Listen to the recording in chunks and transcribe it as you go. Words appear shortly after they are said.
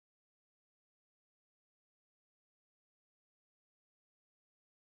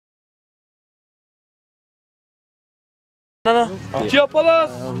Kia ora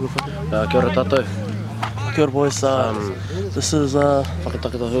tātou. Kia ora boys, this is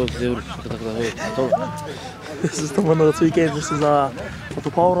this is the Manawatu game. This is Hato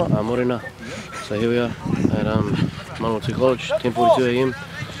Paora. Morena. So here we are at Manawatu College, 10:42 AM.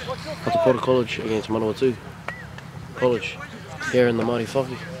 Hato Paora College against Manawatu College here in the mighty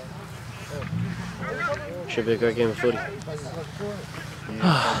Whaki. Should be a great game of footy.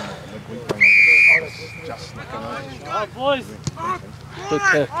 Boys! Good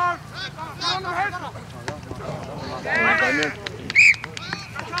kick.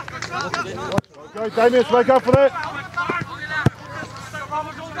 Go Damien, wake up for that.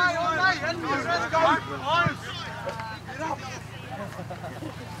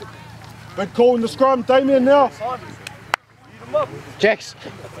 Big call in the scrum, Damien now. Jax.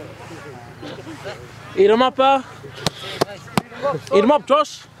 Eat him up, Eat him up,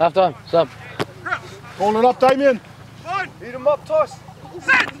 Josh. Half time. Sub. Calling it up, Damien. Eat him up, Toss.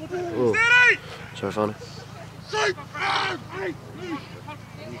 Ooh. Sorry, funny.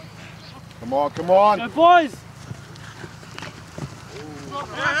 Come on, come on. Go, boys!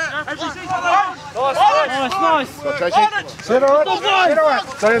 Nice. Go, JC. Sit all right. Sit all right.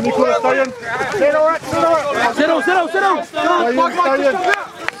 Stay in, Nicola, stay in. Sit all right, sit all right. Settle. Stay in.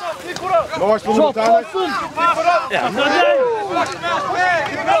 Nice little Dale.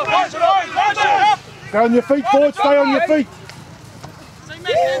 Stay on your feet, boys. Stay on your feet.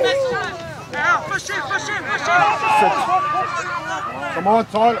 Come on,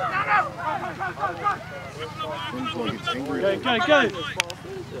 Tyler. Go.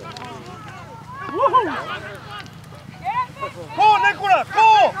 Go, Nicola,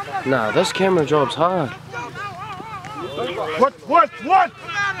 go! Nah, this camera job's hard. What?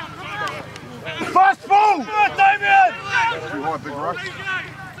 Fast ball! Good, Damien!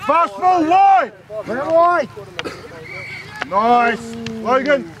 Fast ball wide! Wide! Nice!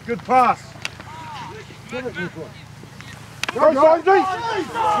 Logan, good pass. Go, Sanji!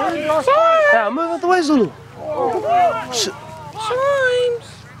 Yeah, move out the way, Zulu. Slimes!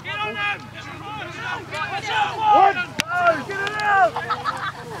 One!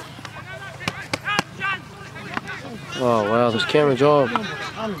 Oh wow, this camera job.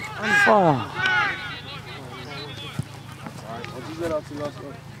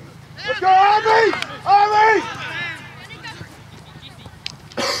 Let's go, Army! Army!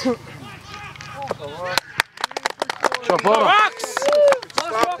 Shot ball.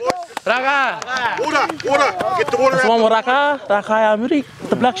 Raka! Water! Get the water That's the one with Raka Amiri,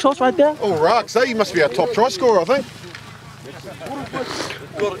 the black shorts right there. Oh, Raks, he must be our top try scorer, I think.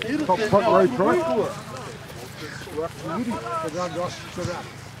 Top row try scorer.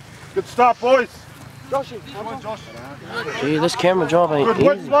 Good start, boys. Gee, this camera job ain't Good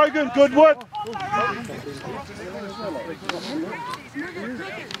wit, easy. Logan, good wit.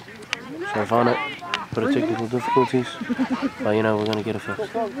 So I found it. Bit of technical difficulties. But you know, we're gonna get it fixed.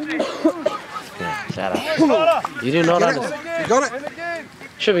 Yeah, shout out. You do not understand. You got it?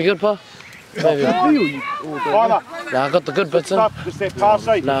 Should be good, pa. Maybe. Tyler, Nah, I got the good bits in. stop, just that pass,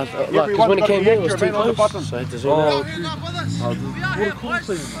 eh? Nah, like, because when he came here, it was too close. So I had to zoom out.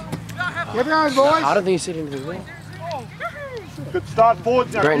 Everyone, boys. I don't think he said anything wrong. Good start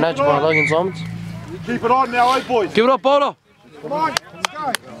forwards now. Great Keep nudge it by on. Logan Simons. Keep it on now, eh, boys? Give it up, Boulder. Come on, let's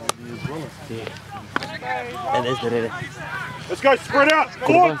go. Let's go, spread out.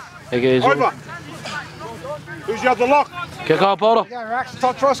 Forward. Hey guys. Over. Who's the other lock? Kick out, Boulder.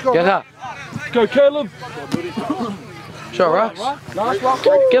 Top try scorer. Kick out. Go, Caleb. Sure, Rocks.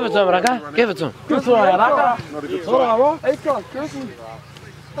 Give it to him, Raka. Give it to him. Good one, Raka. Not a good start.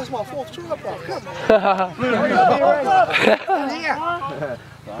 That's my fourth try, bro.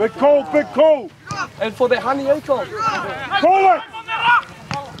 Big call. And for the honey acorn. Call it.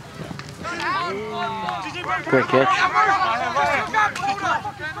 Great catch.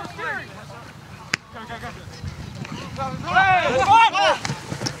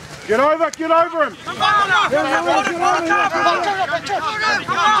 Get over him.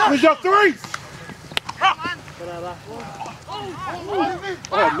 Who's your threes?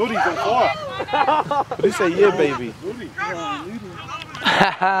 Oh, Nudie's on fire. They say, yeah, baby.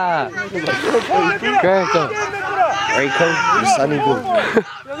 Great coach. Great coach. Sunny good.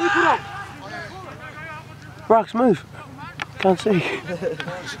 Rocks, move. Can't see.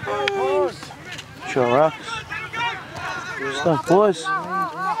 Sure, Rocks. Stuff, boys.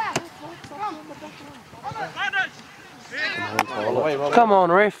 Come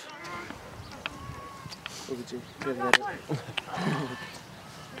on, ref.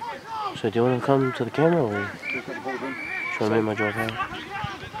 So do you want to come to the camera or should I make my job hard?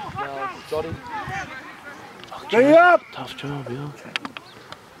 Stay up! Tough job, yo.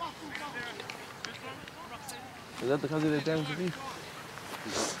 Is that because of the damage to me?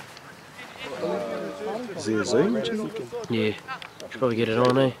 Is he a Zoom? Yeah. Should probably get it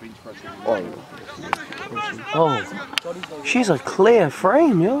on, eh? Oh. She's a clear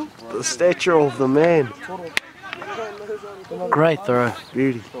frame, yo. The stature of the man. Great throw.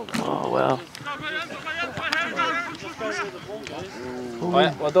 Beauty. Oh, wow.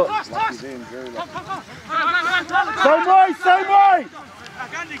 Same way, same way!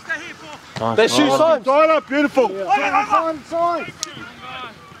 Nice. They shoot Oh. sign. Tyler, beautiful. Sign.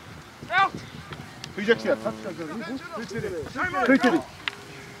 Who's actually a touchdown? Who did it?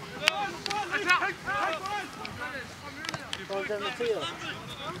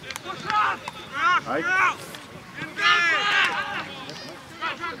 Hey.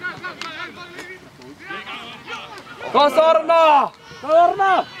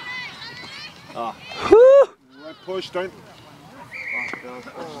 Right push, don't.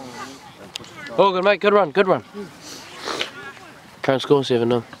 Oh, good mate. Good run. Good run. Try and score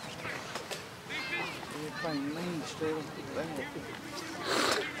 7-0.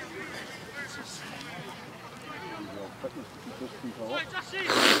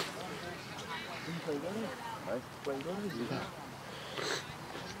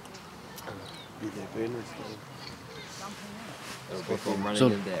 So,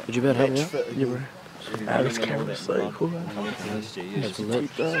 would you bet help me out? Yeah, bro. This camera's so cool. It's lit.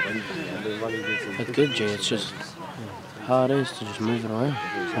 That's good, Jay. It's just how it is to just move it around.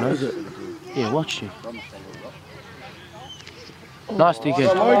 You know? Yeah, watch you. Nice, DK.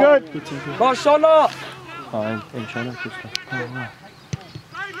 Very good. Good TK. Nice shot, up. Oh, and China, good stuff. Oh, wow.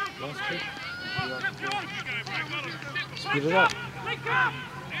 Speed it up.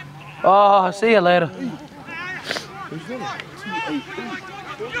 Oh, see you later.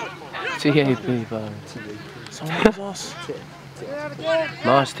 TAP, bro. Someone else us.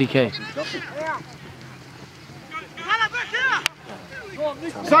 Nice, TK.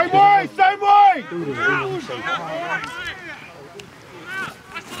 Same way, same way.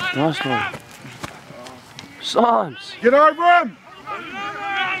 Nice one. Psalms. Get over him.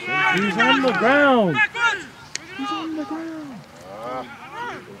 He's on the ground. He's on the ground.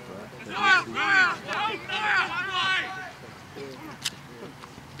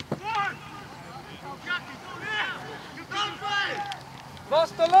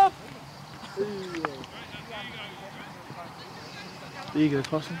 Master love. There you go,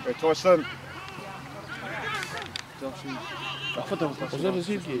 Tyson. Hey, Tyson. I thought that was that his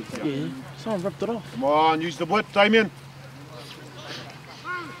headgear? Yeah. Someone ripped it off. Come on, use the whip, Damien.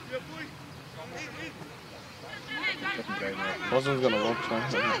 Tyson's gonna walk,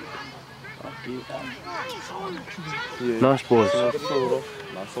 Nice, boys. I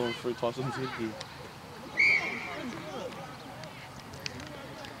saw him through Tyson's headgear.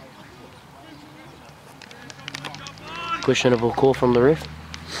 Questionable call from the ref.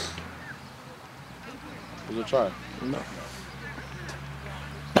 Was it a try? No.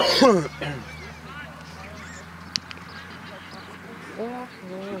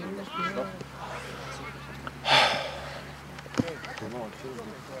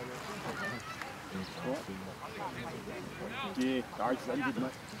 Yeah, nice, very good,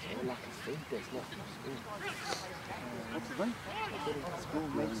 mate. What's the thing?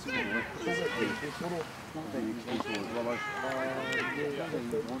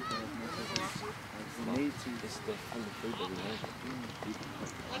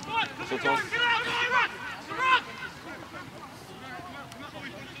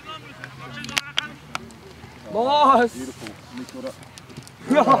 Nice! Beautiful.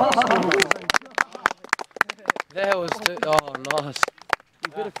 That was nice. You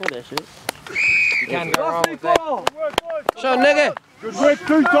better call that shit. You can't go wrong with that. Show nigga. Good work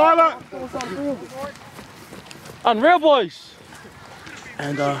too, Tyler. Unreal, boys.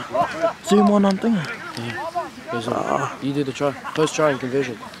 And zoom on thingy. You do the try. First try and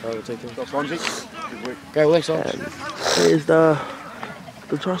conversion. We'll take it. Swansea. Good work. Great work, son. There's the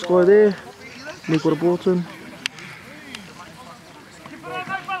try scorer there. Nick with a Bolton.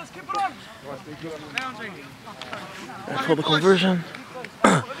 And for the conversion, we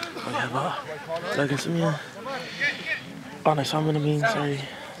have Logan Simeon. Oh no, Simon Amin, sorry.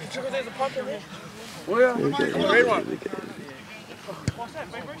 There we go.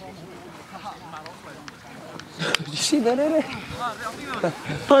 Did you see that in it?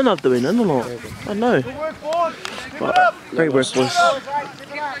 I'm not doing it, no. I know. But great work, boys.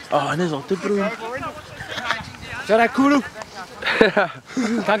 Oh, and there's a tip through. Show that kudu.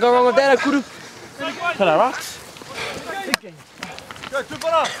 Can't go wrong with that, kudu. Can I rocks? Go, 2 for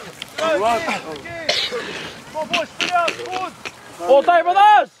us. Go, All day,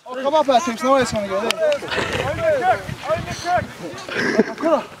 brothers! Oh, come up, Alex. No way it's going to go there.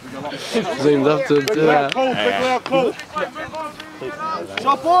 Zoomed up to do that.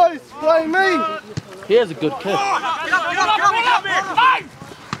 Shot, boys. Play me. He has a good kick.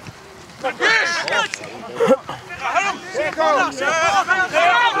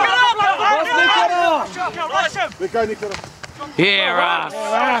 Yeah, Ross.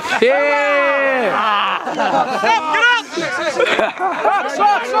 Yeah.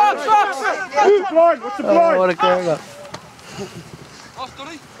 What's the blind? What a camera.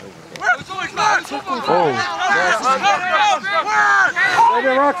 Oh. Stay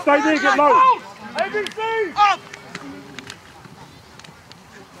there, Rock. Stay there. Get low.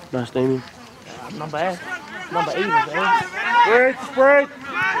 Nice, Damien. Number 8 is Spread.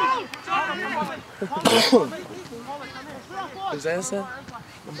 Who's that, sir?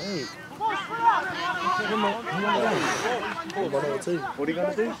 Number 8. What are you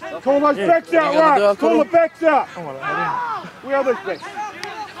going to do? Call those backs out, Rock. Call the backs out. Where are those backs?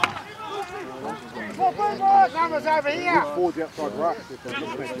 Numbers over here. Forwards outside Rock.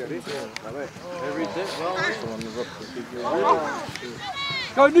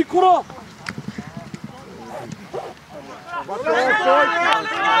 Go, Nicola! What's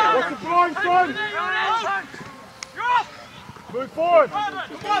the blind, son? Move forward.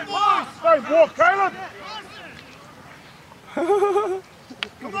 Don't walk, Caleb.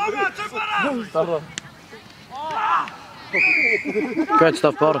 Great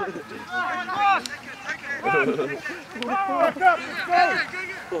stuff, Potter. Back up, let's go.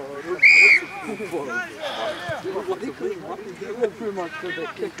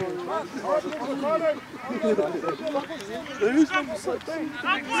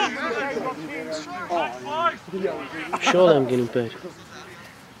 Surely I'm getting paid.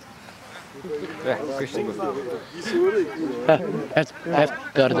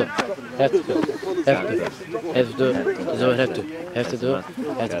 Gotta do it. Have to do it. Have to do it.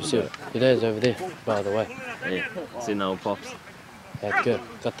 Have to pursue it. Your dad's over there, by the way. Yeah, see now pops. That's good.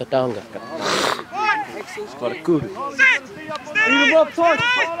 Got the donga. Got a good.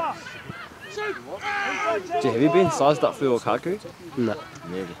 Gee, have you been sized up for your kaku? No.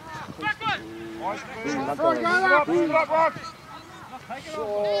 Nearly.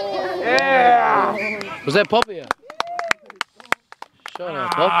 Yeah! Was that Poppy? Shut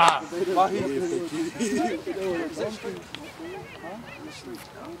up, Pop.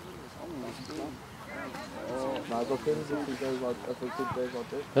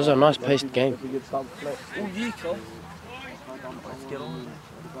 That was a nice paced game.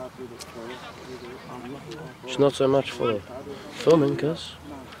 It's not so much for the filming, cause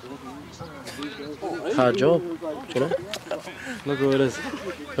hard job, you know. Look who it is.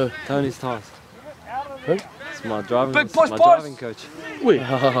 Who? Tony's task. Who? It's my driving coach. Oui.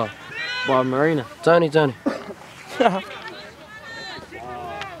 By Marina. Tony. I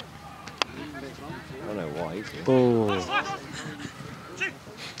don't know why he's here. Oh.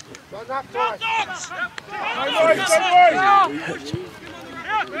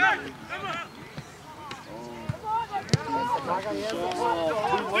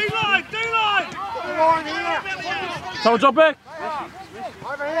 Someone drop back!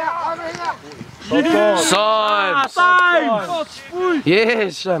 Signs!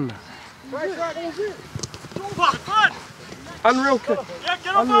 Yes, son. Unreal kick.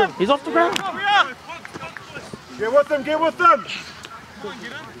 Unreal. He's off the ground. Get with them, get with them!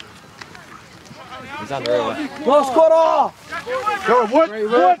 He's under over. Last quarter! Go, Wood!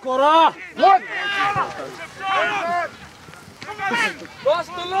 Wood! Quarter! Wood!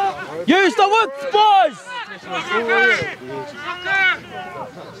 Use the width, boys!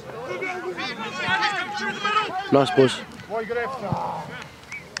 Nice, boys.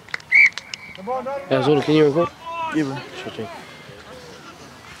 Yeah, Zola, can you record? Yeah, bro. Sure thing.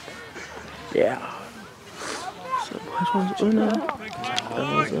 Yeah. So, which one's Una? That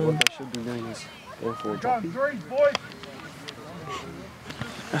was, What they should be doing is going for a drop.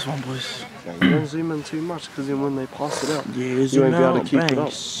 that's one, boys. Yeah, you don't zoom in too much because then when they pass it out, Yeah, you zoom won't be able out, to keep it up.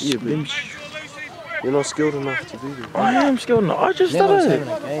 bangs. Yeah, but you're not skilled enough to do that. I am skilled enough. I just Now did he's it.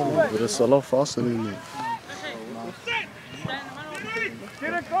 having a game, man. But it's a lot faster than that.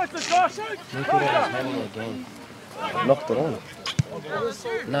 Get it closer, Josh! Nico was having a game. Knocked it on.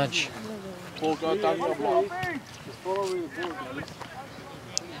 Nudge. Go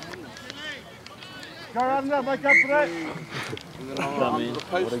around there, make up for that!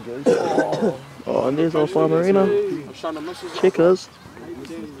 Oh, and there's our fire marina. Checkers.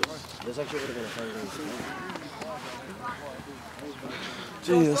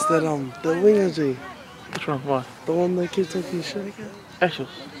 Gee, that's that, the winger, G. What's wrong? Why? The one that keeps taking your shit again? Actuals?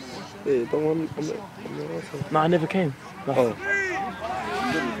 Yeah, the one on the iPhone. No, I never came. No. Oh.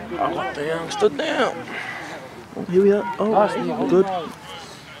 I got down, stood down. Here we are. Oh, good.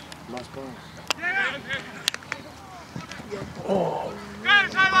 Oh.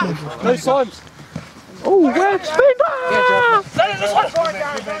 No times. Oh, red speeder!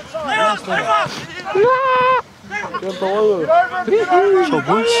 So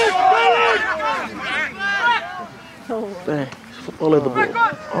boys. Dang, all over the ball.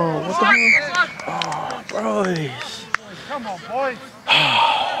 Oh, what the hell? Oh, boys. Come on, boys.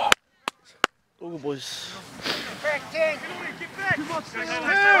 Oh, boys.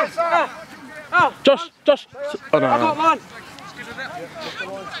 Josh. Oh, no.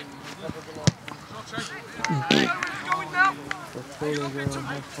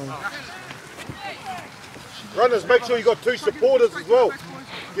 Runners, make sure you got 2 supporters as well.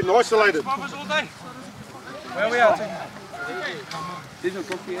 Getting isolated. Where are we at?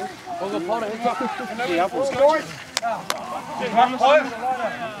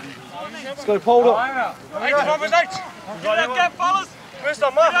 Let's go, Paula. Where's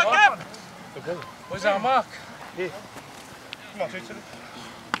the mark? Where's our mark? Come on, 2 to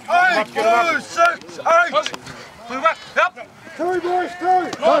 8, 2, 6, 8. Move back. Yep. 2 boys, 2.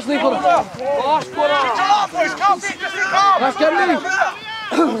 Pass, Nicola. Pass, Boys, come. Let's get me.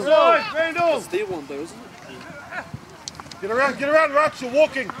 Offside, Randall. Stay one though, isn't it? Get around, Rocks, you're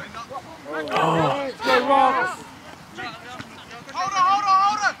walking. Hold on.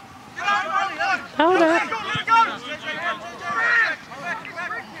 Hold up.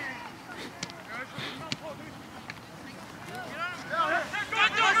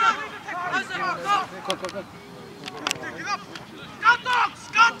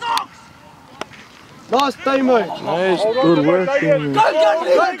 Nice, Damo. Nice, good work.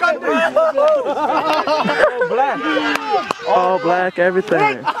 All black,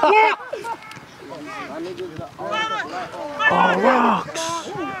 everything. Oh, Rocks.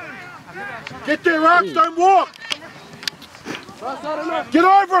 Get there, Rocks, don't walk. Get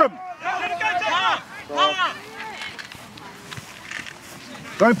over him.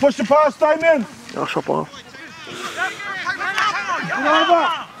 Don't push the pass, Damien. I'll shop off. Get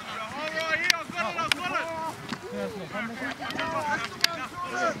over.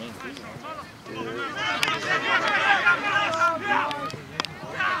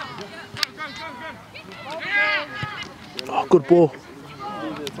 Oh, good ball.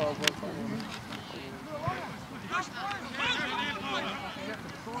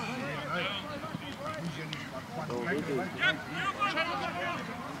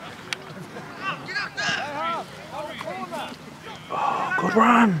 Oh, good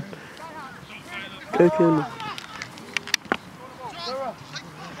run. Go, Kelly.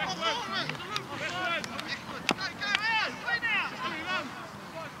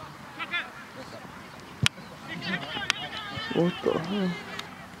 What the hell?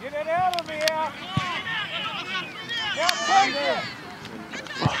 Get it out of here.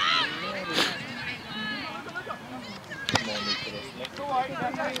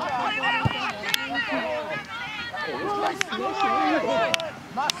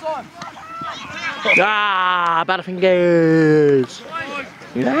 Ah, Butterfingers.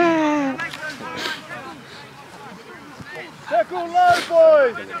 Yeah. Tackle low,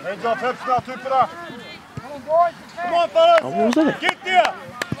 boys. Hands off hips now, Tupara. Come on, fellas. Oh, what was that? Get there.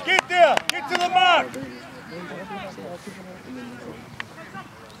 Get to the mark.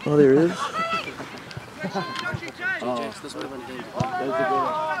 Oh, there it is.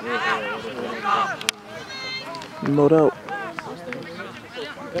 No doubt.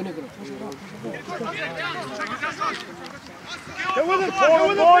 Get with it,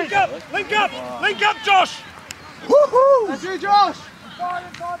 boys. Link up, Josh. Woohoo! That's you, Josh.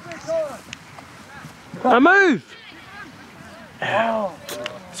 I move.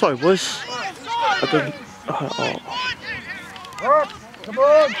 Sorry, boys. I didn't. Up. Come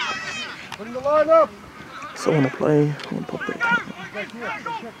on. Putting the line up. So I want to play. I want to pop that.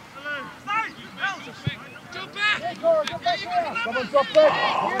 Someone drop back.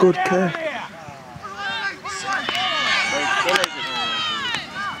 Good kick.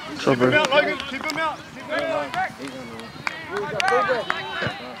 Keep him out, Logan. Keep him out.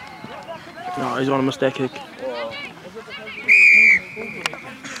 No, he's on a mistake kick.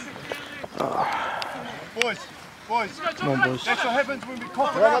 Boys. Come on, boys. That's what happens when we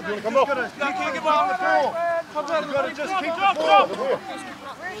cough it up. Come off. You can't get behind the ball. You've got to just keep the ball.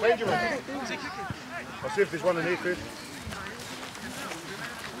 Change him. I'll see if there's one in here first.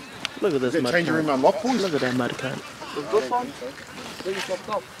 Look at this mud Change your room can. unlocked, boys. Look at that mud can.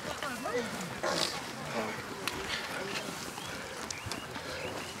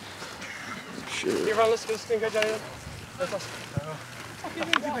 Let's go stink at you.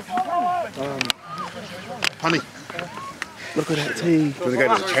 Honey, Look at that tea. do they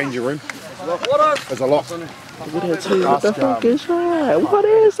go to the changing room? There's a lot. Look at that tea. What the fuck is that? What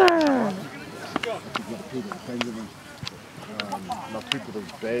is that? Not people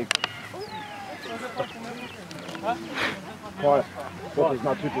that's big. Quiet. What is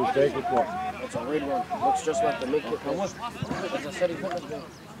not people that's big? It's what? It's a red one. Looks just like the milk kit. It's a 30 fitness bag.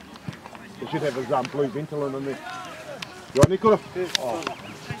 It should have a blue ventolin in there. You want Nicola? Oh.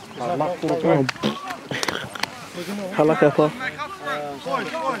 Luck for the time. How lucky, Papa?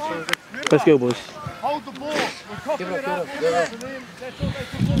 Let's go, boys. Hold the ball. Give it up.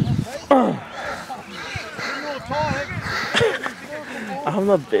 I'm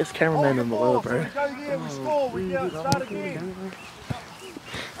the best cameraman in the world, bro.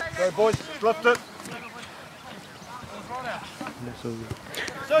 Go, boys. Lift it.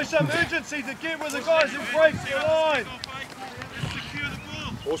 Show some urgency to get with the guys who break the line.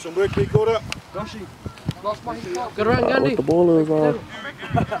 Awesome work, here, Gorda. Good run, Gandhi. What the ball is,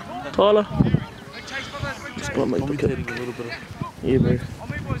 Tyler. Just gonna make the kick. Yeah, bro.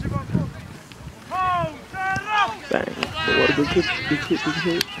 Bang. But what a good kick, good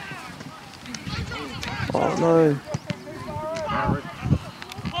kick. Oh no.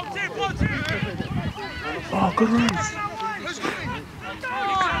 Oh, good run.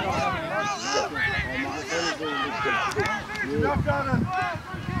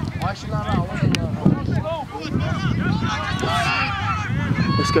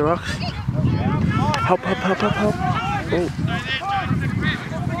 Let's go, Rox. Help. Oh.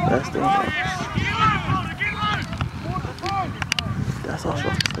 That's the Rox. That's us,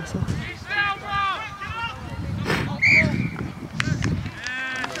 Rox. That's us.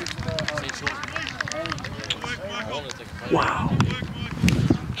 Wow.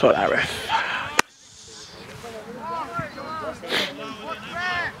 Saw that, ref.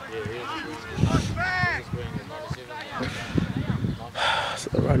 So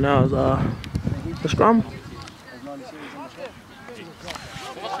right now is the scrum.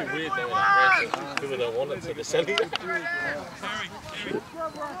 Weird though, like, people don't want it, so they're selling it.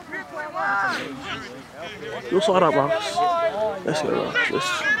 You'll side up, Rox. Let's go, Rox.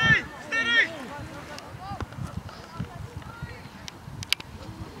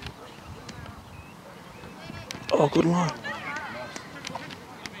 Oh, good line.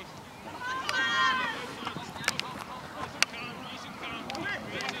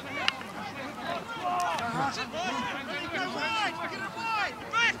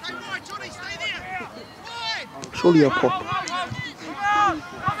 Surely a pop.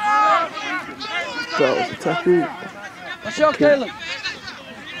 That was a tackle. What's your Caleb?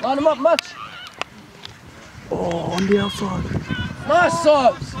 Line them up much. Oh, on the outside. Nice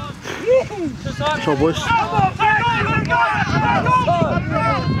size. So, boys.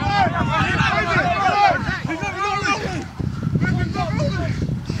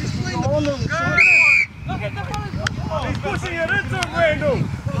 He's pushing it into him, Randall.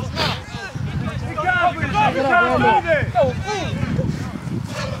 He can't move there.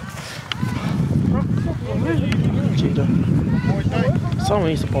 Cheetah. Someone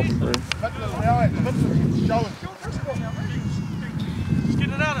needs to pop him through. Just get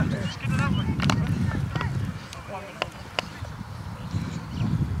it out of there. Just get it out.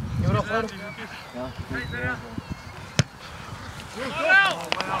 Give it up, Randall.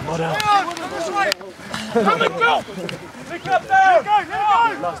 Not out. Pick up there. Go.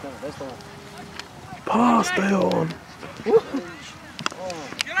 That's the one. Pass, stay on.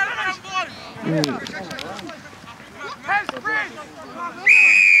 Get out of there, boy.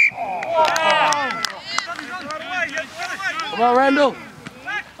 Come on, Randall.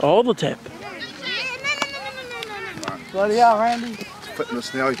 Oh, the tap. Bloody hell, Randy.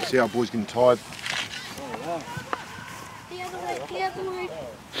 Fitness now, you can see our boys getting tired. The other way.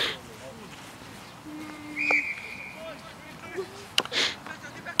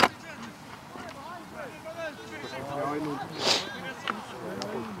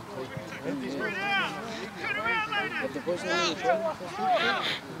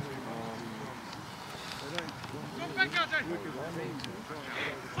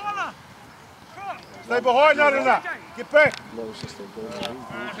 Stay behind, not enough. Get back.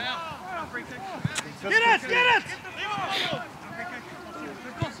 Get it.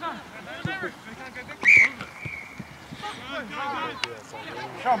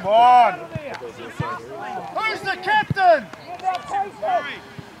 Come on. Who's the captain?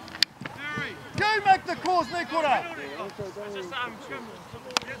 You make the call. cause, Nicola.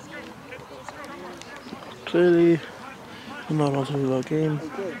 Clearly, I'm not on top of our game.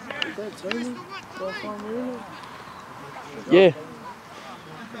 Yeah.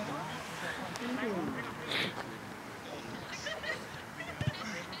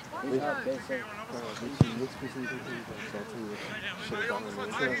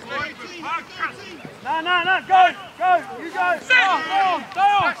 No, go, you go. Stay on.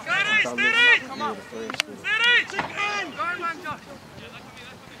 Steady. Come on. Steady. Go, man, go.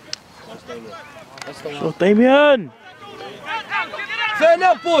 So, Damien! Fair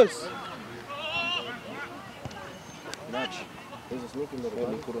enough, boys!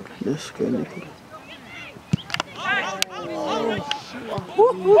 This guy,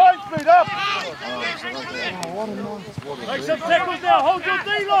 Line speed up. Make some tackles now. Hold your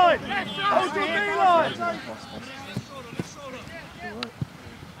D-line. Hold your D-line.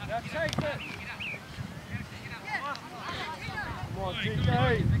 Come on, TK.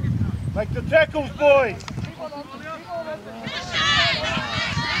 Make the tackles, boys.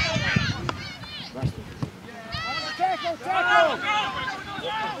 Tackle.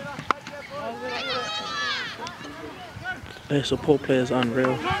 their support players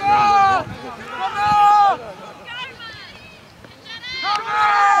unreal.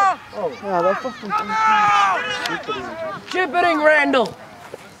 Yeah, they're fucking Chippering Randall!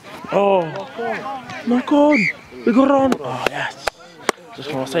 Oh, knock on! We got on! Oh, yes!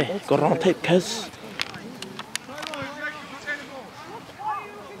 Just want to say, got on tape, cuz.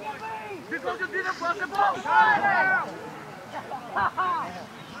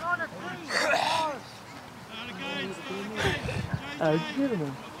 Get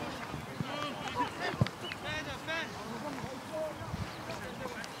him.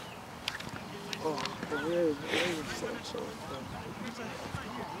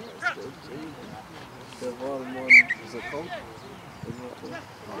 The bottom one is a cold.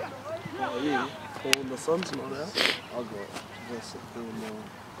 Oh yeah, cold. The sun's not out. I got this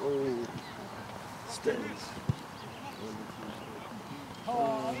oh stains.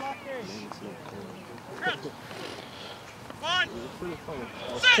 Oh,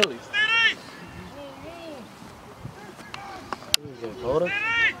 it's chilly. Paora.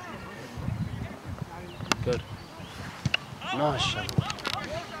 Good. Nice shot.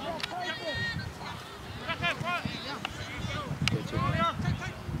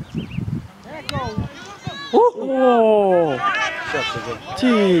 Oh! Shots again.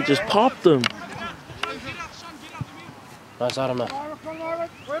 Gee, just popped them. Nice out of that.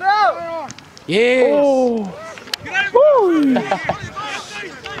 Put out! Yes! Oh! Woo!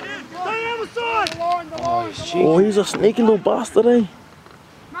 Oh, he's cheeky. Oh, he's a sneaky little bastard, eh?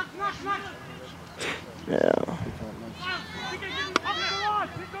 Yeah.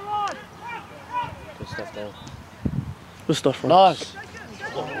 Good stuff there. Good stuff, right? Nice.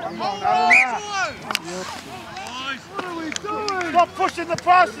 Stop pushing the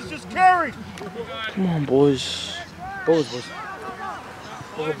passes, just carry. Come on, boys. Boys.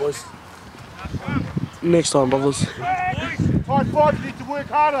 Oh boys. Next time, brothers. Tight five, you need to work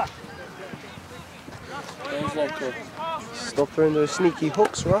harder. Sounds like a stop throwing those sneaky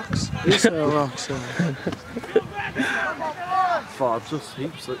hooks, rocks. Yes, rocks. Fuck, just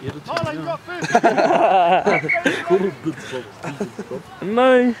heaps of editing.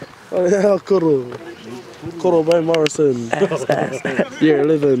 No. Oh yeah, Kuro by Morrison. Year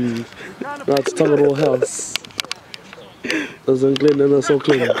 11. That's Tangaroa House. There's in Glen and that's all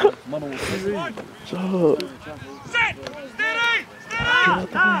clean. Stop. Steady!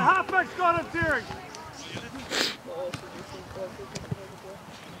 Halfback's got it, Terry.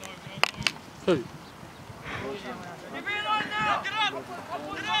 Hey.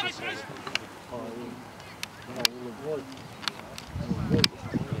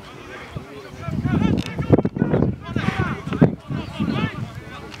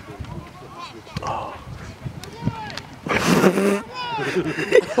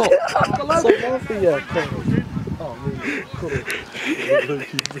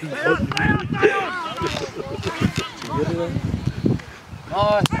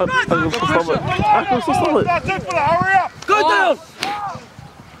 That's it for the hurry up. Go down!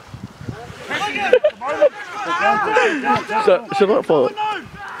 Shut up for it.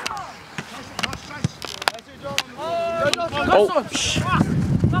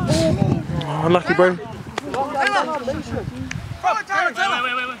 Oh, unlucky, bro.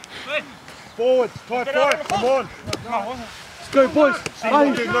 Forwards, tight five, come on. Let's go, boys. See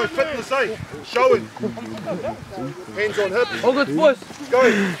what doing, no fitness, eh? Show it. Hands on hips. All good, boys. Go.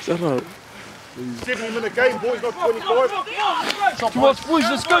 Shut up. 70-minute game, boys, not 25. Come on, boys,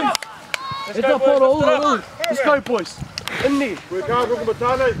 let's go. It's not Paula, all. Let's go, boys. In there. Work hard, Ruben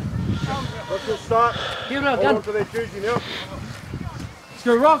Matane. Let's go start. Here we go, Hold gun. on to their jersey now. Let's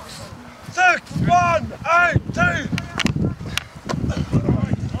go, Rocks. 6, 1, 8, 2.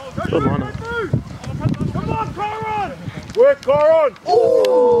 Good lineup. Come on, Coron! Work, Coron!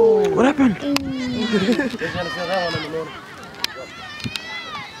 What happened? He's going to feel that one in the morning.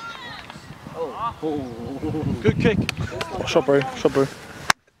 Good kick. Oh, shot, bro. Shot, bro.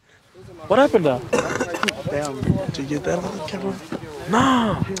 What happened there? Did you get that on the camera?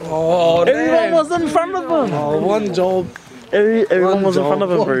 Nah. Oh, Everyone was in front of him. Oh, one job. Everyone was in front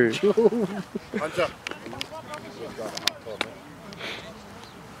of him, bro. Hunter.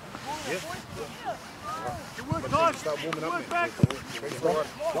 Start warming up, man.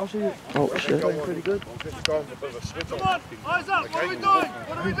 Oh, shit. Pretty good. Just go on with a bit of a switch Come on. on, eyes up, what are we doing?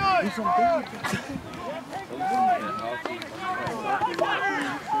 What are we doing?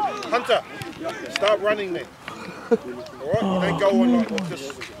 Hunter, start running then. Alright, you don't go on like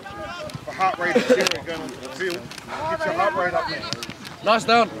just for heart rate and zero going onto the field. Get your heart rate up, man. Nice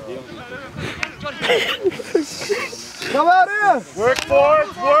down. Come out here! Work for it,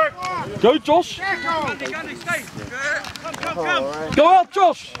 work! Go, Josh. Come. Go out,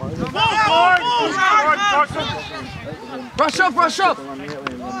 Josh. Rush up, rush up.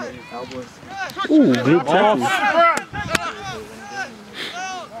 Ooh, good tackle.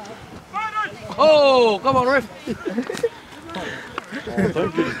 Oh, come on, ref.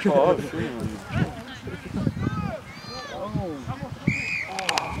 Don't get charged.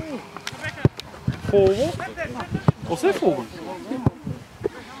 For what? What's that for?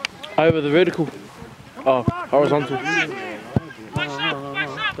 Over the vertical. Oh, horizontal. That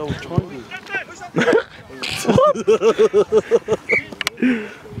was triangle.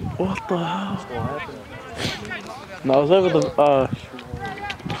 What the hell? No, it was over the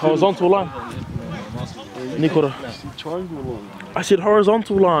horizontal line. Nikora. Triangle line. I said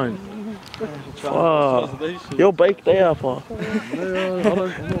horizontal line. Fuck. You're baked there, fuck. I'm not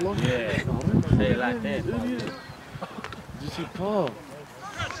like Say it like that. Did you see Paul?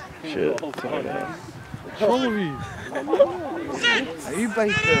 Shit. What's wrong with you? Are you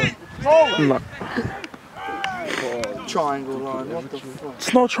based there? No, Triangle line, what the fuck?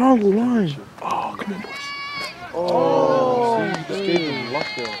 it's not triangle line. Oh, come on, boys. Oh, see, you just gave him luck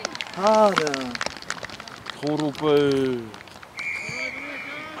there. Harder. Total boo.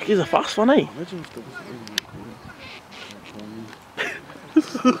 He's a fast one, eh? Imagine if there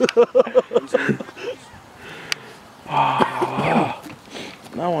wasn't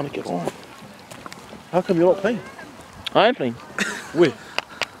Now I want to get on. How come you're not playing? I ain't playing. Where?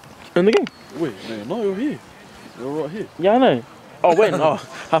 In the game. Where? No, you're here. You're right here. Yeah, I know. Oh, when? Oh,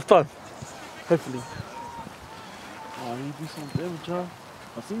 half time. Hopefully. Oh, you do some damage, huh?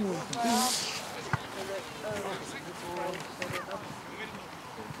 I think what you can do.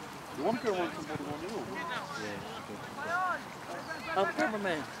 You want to go run somebody on you? I'm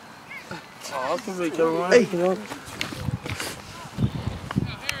cameraman. Oh, I can make cameraman. Hey.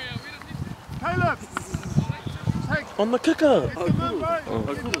 Caleb! On the kicker. Oh,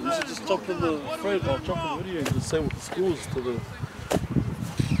 cool. You should just jump in the thread or jump in the video and just say what the score is to the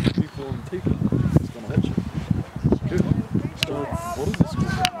people on the TV. It's gonna hit you. Good. So, what is this score?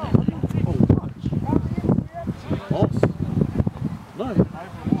 Oh, nice. No.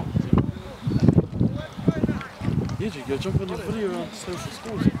 Yeah, you go jump in the video and say what the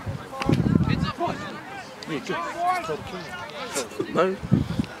score is. Yeah, good. Just tell the camera. No.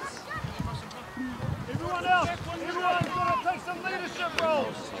 Everyone else, everyone's gonna take some leadership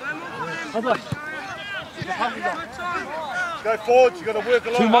roles. Go forward, you got to work a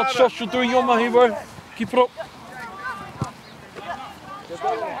lot Too much, harder. Josh. You're doing your money, bro. Keep it up.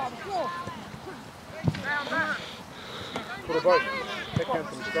 Put a boat. Take down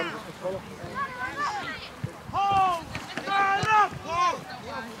from the scrum, just to follow. Hold! Stand up!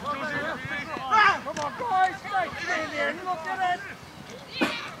 Come on, guys, stay there. Look at it.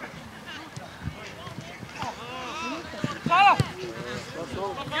 Get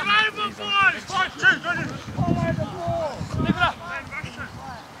over, boys! 5-2, ready? Follow the ball. Lift it up.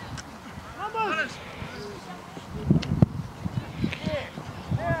 Come on.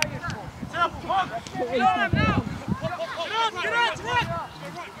 Get on now. Get out.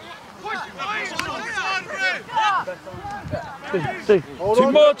 Push, boys. See.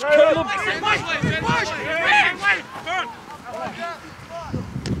 Too much, Caleb. Wait.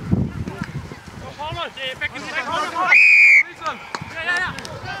 Back in the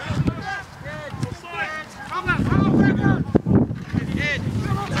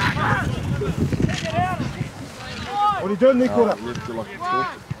What are you doing, Nicola?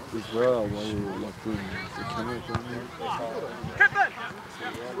 Is where I was like doing the camera thing. Captain!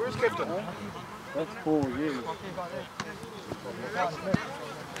 Where's Captain? That's Paul, yeah.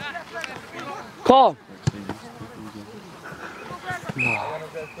 Call.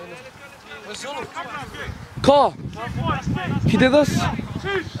 Call. He did this?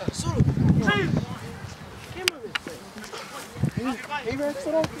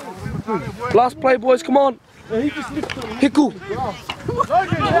 Last play, boys, come on. Hiku. You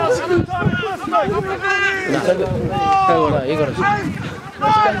got it.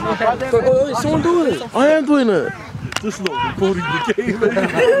 Wait, someone do it. I am doing it. This is not recording the game.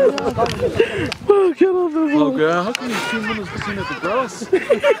 Oh, get off the phone. Okay, how come you 2 minutes sitting at the grass?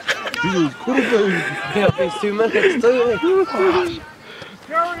 He was quarterback. Yeah, these 2 minutes too.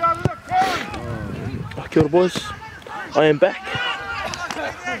 Carry out of the carry! Kia ora, boys. I am back.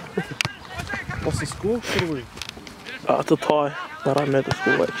 What's the score? What are we? It's a tie, but I don't know the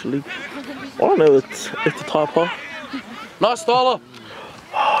score actually. I don't know, it's a tie par. Nice, Tyler.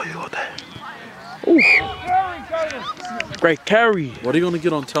 Oh, you got that. Ooh. Great carry. What are you going to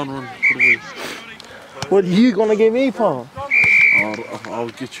get on town run? What are we? What are you gonna give me, Pa? I'll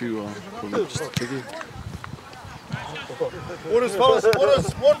get you probably just a ticket. Orders, fellas,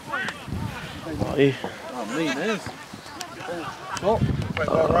 orders. What? Oh, yeah. Oh, me, man.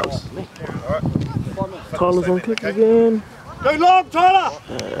 Tyler's on click again. Go long, Tyler!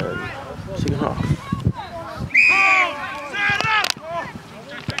 Second half.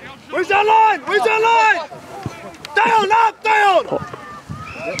 Where's that line? Where's that line? Down, up, down!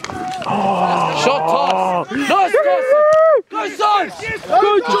 Shot toss. Nice, Carson. Go, Sons.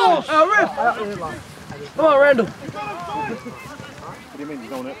 Good job. Come on, Randall. What do you mean, you're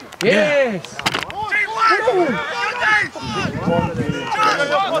going up? Yes.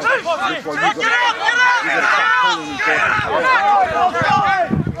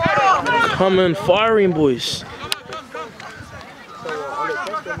 Coming firing, boys.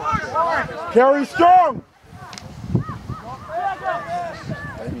 Carry strong!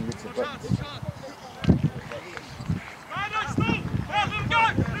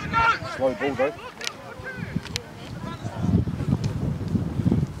 Slow ball, though.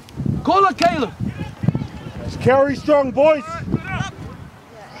 Call it, Caleb. Carry strong, boys!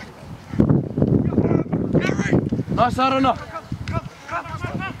 Nice, I don't know.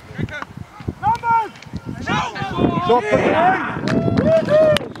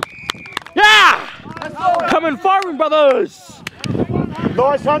 Yeah! Coming firing, brothers!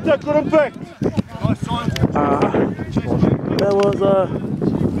 Nice, Hunter, good impact! That was a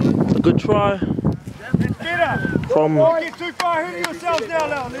good try from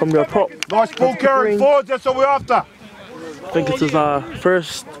your prop. Nice ball carrying forwards, that's what we're after. I think it's his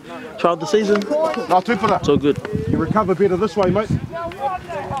first try of the season. Not too for that. So good. You recover better this way, mate.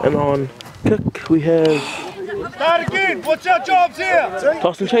 And on kick we have Start again, what's our jobs here?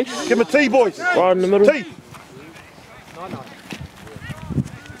 toss and chase. Give him a tee, boys. Right in the middle. Tee.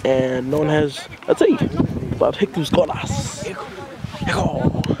 And no one has a tee. But Hiku's got us.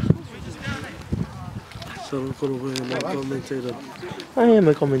 Hiku. So, commentator. I am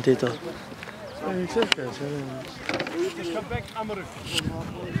a commentator.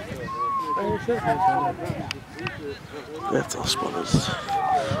 That's our spotters.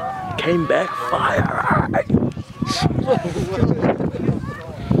 Came back fire.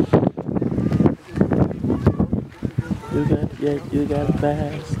 You got it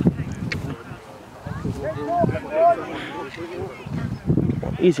fast.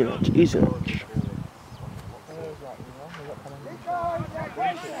 Easy nudge, easy nudge.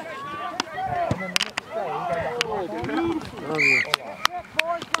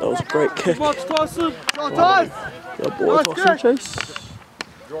 That was a great kick. Tyson. Yeah, boy, toss and chase.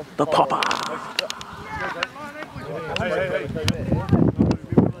 The popper.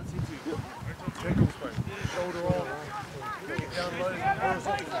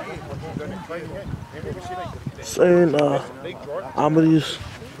 Saying Amelie's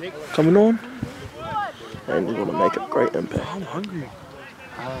coming on and he's gonna make a great impact. I'm hungry.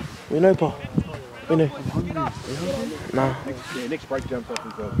 We know, Pa. We know. I'm hungry. Nah. Yeah, next break jump off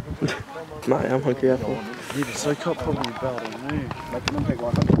as well. Nah, I'm hungry apple. Need to soak up probably about it, eh? Make an impact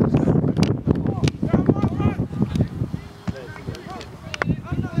like 100%.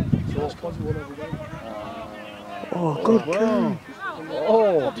 Oh, good Wow.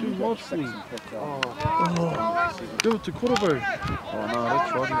 Oh, Too much for me. Give it to quarterback. Oh no,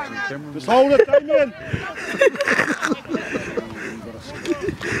 that's right into the camera. Just hold it, Damien.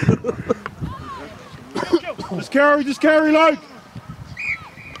 Just carry, Luke.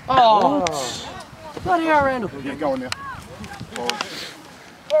 oh. Bloody hell, Randall. Yeah, go on now.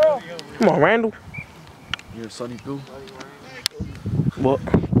 Come on, Randall. Yeah, Sonny Bill. What?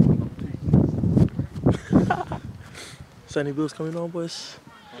 Sunny Bill's coming on, boys.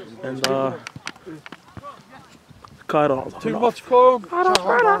 And Kyle. Too much calm.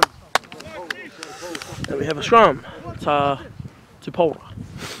 And we have a scrum to Paora.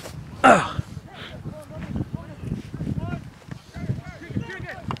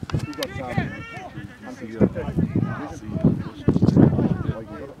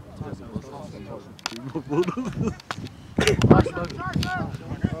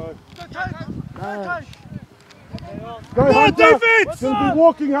 Go, Hunter! It's going to be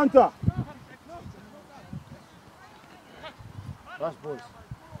walking, Hunter! Nice boys.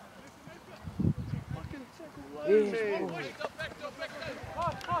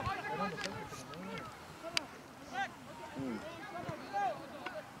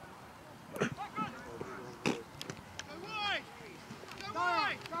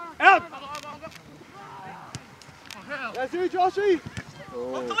 Out! That's you, Joshy!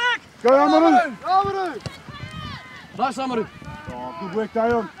 Go, Amaru! Amaru! Nice, Amaru. Oh, good work,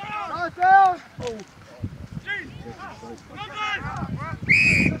 Dion. Nice down!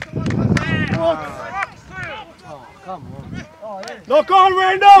 Oh, come on. Lock on,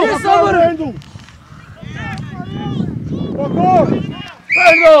 Randall! Yes, Lock on, Amaru! Randall! Lock on!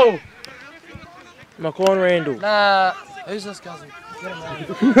 Randall! Knock on, Randall. Nah. Who's this cousin? Get him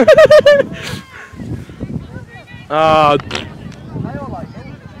out.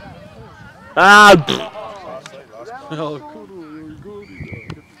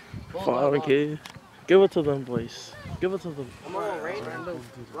 Fine, kid. Give it to them, boys. Give it to them. Come on, Randy.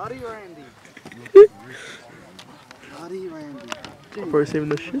 Bloody Randy. Bloody Randy. First saving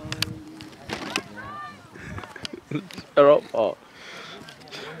the shit. Oh.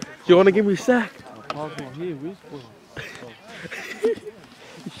 You wanna give me sacked?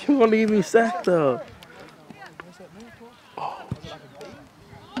 You wanna give me sacked though? Oh.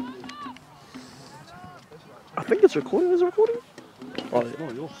 I think it's recording. Is it recording? Oh, yeah.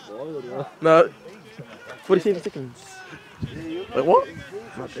 No, you're fired. No. 47 seconds. Wait, what?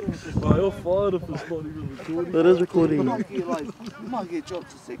 No, thanks. No, you're fired if it's not even recording. It is recording. You might get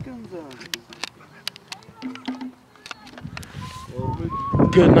dropped to seconds.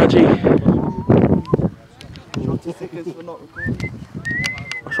 Good, Najee. Dropped to seconds for not recording.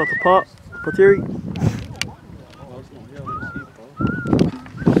 I shot the pot. Pateri.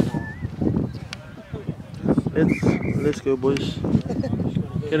 Let's go, boys.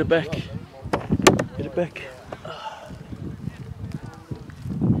 Get it back. Get it back.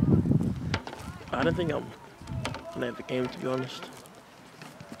 I don't think I'm gonna have the game, to be honest.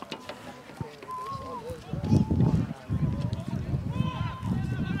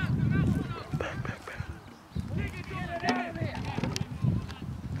 Back, back, back.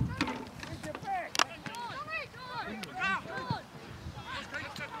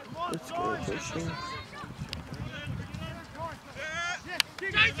 Let's go, pushing.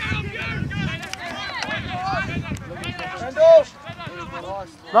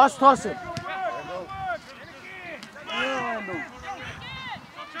 Nice, Tyson.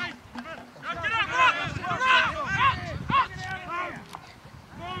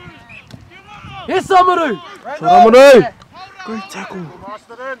 Yes, Amaru! Amaru! Great tackle.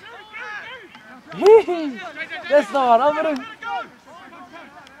 That's not Amaru.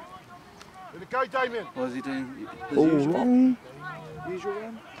 Let it go, Damien. What is he doing? Oh, long. Usual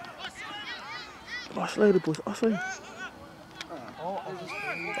one? Isolated, boys. Isolated.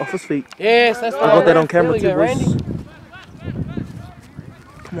 Off his feet. Yes, that's I got that on camera too, there we go, boys. Randy.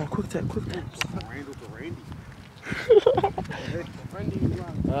 Come on, quick tap, quick tap.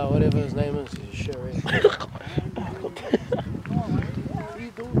 Whatever his name is, he's shit, right?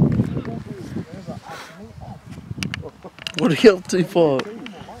 What are you up to for?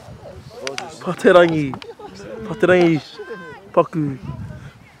 Paterangi. Paterangi. Paku.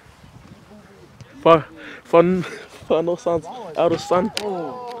 Far no sons. Out of sun.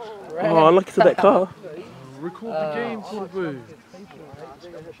 Oh, unlucky to that car. Record the game, sort of boo.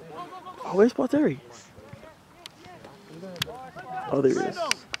 Oh, where's Pateri? Oh, there he is.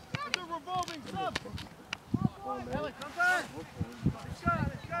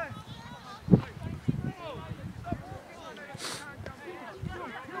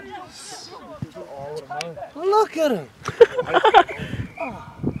 Look at him.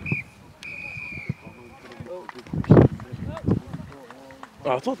 Oh,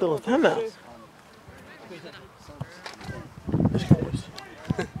 I thought that was him now. Let's go, boys.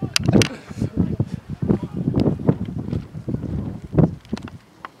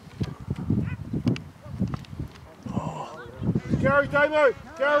 Gary, Damo!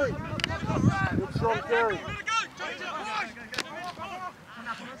 Gary! Good strong carry.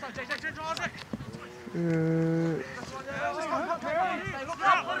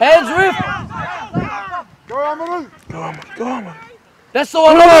 Hands, Riff! Go Amaru. Go on, go on. That's the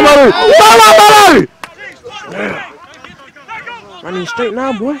one. Go on, Maru! Go on, Maru! Running straight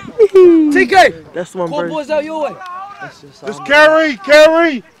now, boy. TK! That's the one, Call bro. boys out your way. Just carry,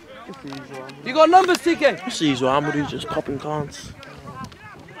 carry. You got numbers, TK? See, so Amaru just popping cons.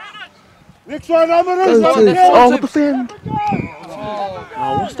 Next one, Amaru. Oh, what the fan?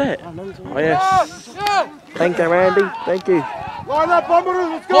 Oh, what's that? Oh, yes. Thank you, Randy. Thank you. Line up, Amaru.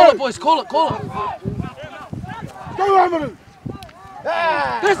 Let's go. Call it, boys. Call it, call it. Go, Amaru.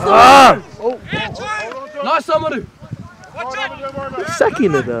 That's the one. Nice, Amaru. He's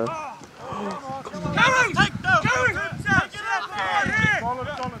sacking it, though.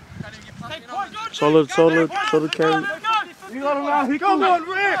 Solid carry. You got him out. Come on,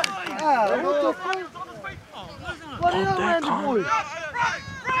 Rick. Oh, that con.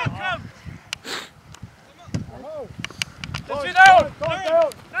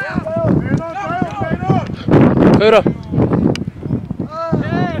 Kuda.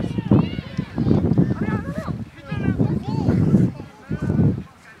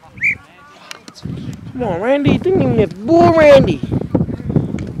 Come on, Randy. Didn't even get bull, Randy.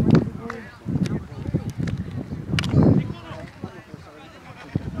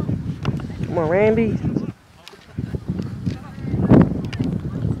 Come on, Randy.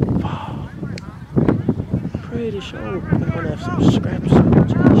 Pretty sure we're gonna have some scraps.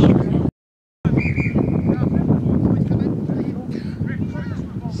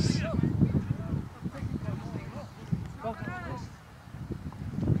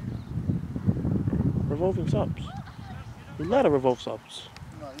 Revolving subs. You're allowed to revolve subs.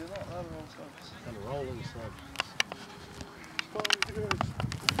 No, you're not allowed to roll subs. And rolling subs.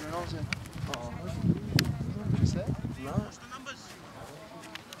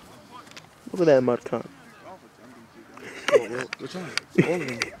 Look at that mud cunt. Which one? All of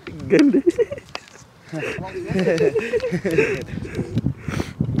them. Gandhi.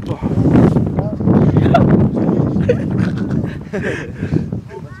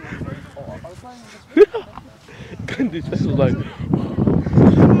 Gandhi's face was like.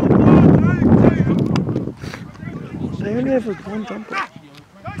 They only have one jumper.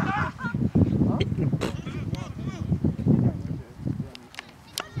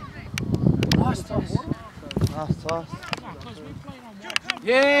 Nice toss. Nice toss.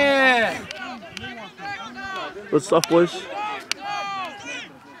 Yeah! Good stuff, boys.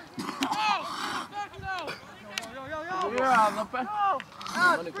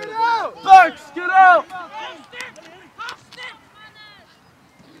 Bucks, get out!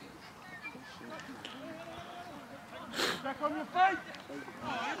 Back on your feet.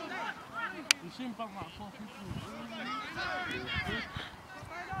 You seem like that.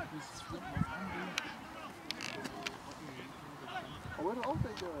 Where the old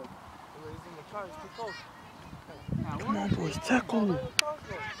they go? Come on, boys, tackle.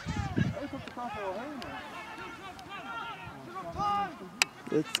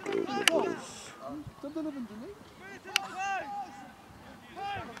 Let's go, boys.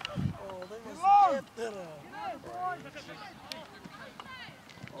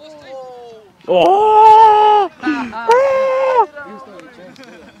 Oh!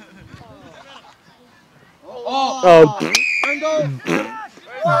 Oh!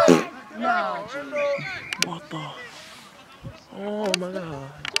 What the? Oh my god.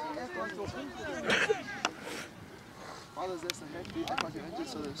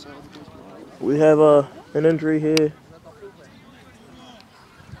 We have an injury here.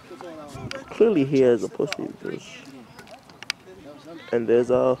 Clearly he has a pussy because, and there's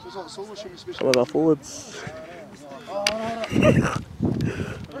some of our forwards.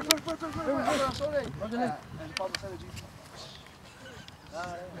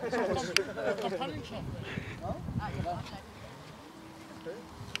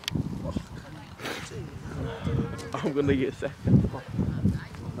 I'm gonna get sacked.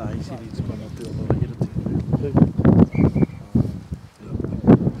 Nah, he said he's gonna do a lot of editing.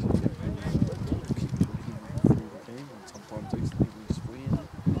 Sometimes he's swearing.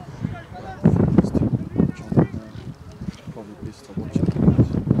 Probably best to watch it.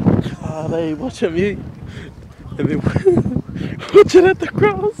 Ah, they watching me. And they watching at the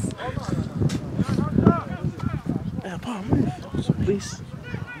cross. Yeah, Paul, move. So please.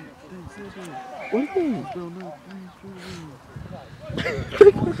 What do you mean? They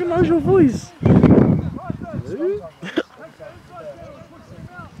recognize your voice.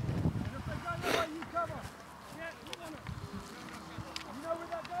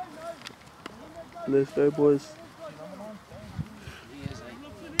 Let's go, boys.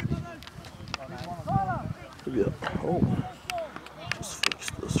 Yeah. Oh. Let's fix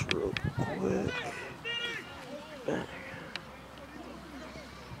this real quick. Bang.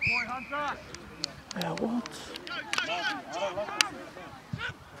 Yeah, what?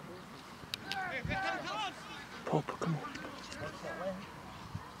 Pop, come on.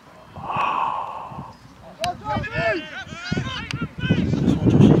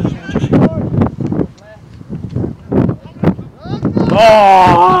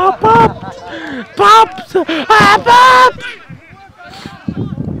 Oh, Pop! Pops! Ah, Pop!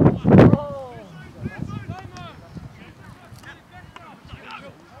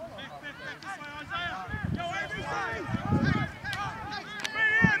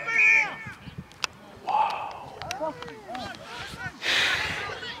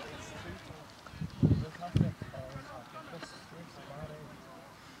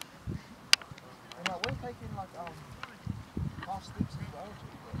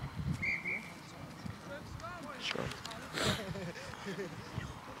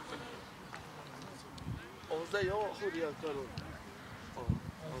 Oh, was that your hoodie I got on? Oh,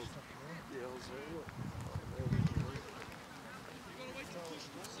 yeah, I was there. Look.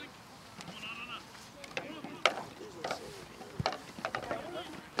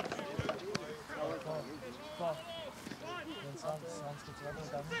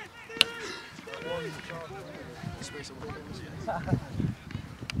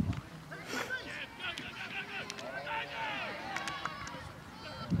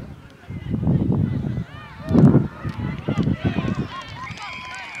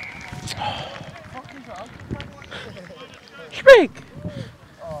 Speak!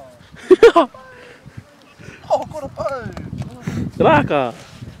 Oh, got a bone! Raka!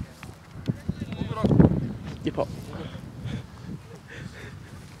 You pop.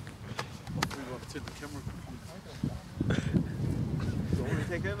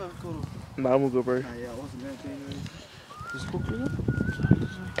 Take over, cool. Nah, I'm gonna go, bro. Nah, yeah, I wasn't going to. Just hook it up.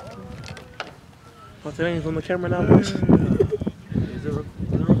 What's the name's on the camera now, boys? Is it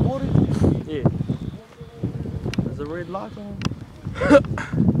recording? Yeah. There's a red light on.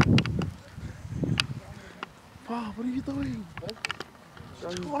 Wow, what are you doing?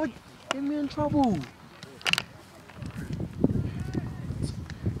 Oh, get me in trouble.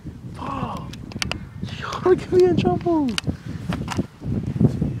 Oh, you gotta get me in trouble.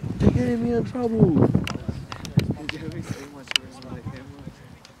 You're getting me in trouble. You're giving me so much stress on the camera.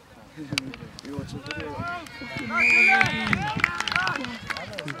 You watch a video.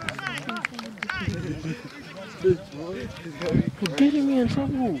 You're getting me in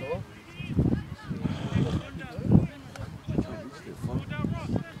trouble.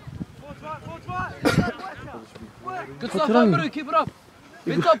 Good stuff, Abru, keep it up.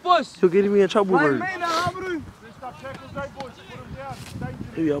 Bent up, boys. You're getting me in trouble, bro.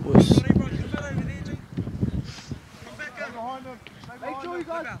 Here we are, boys.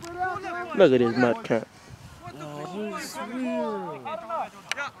 Look at this mad cat.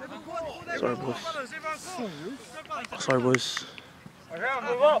 Sorry, boys. Sorry, boys. What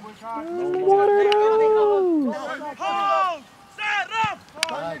are those?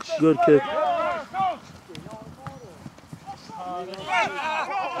 Good kick.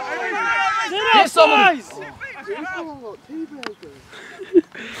 Yes, somebody.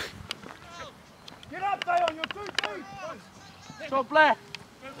 Get up, Dayon, you're 2 feet. Stop, Black.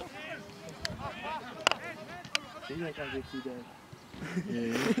 You ain't gonna get too dead.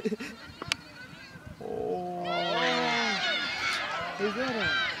 Oh. Who's that on?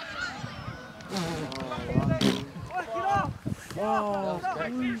 Wow.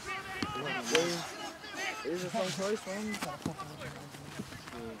 Is it some choice one?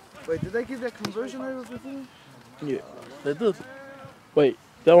 Wait, did they give that conversion over before? Yeah, they did. Wait,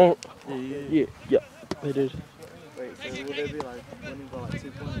 that one? Yeah, they did. Wait, so would they be like winning by like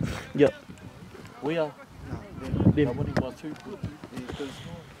 2 points? Yep. We are. No, Them. Winning by 2 points.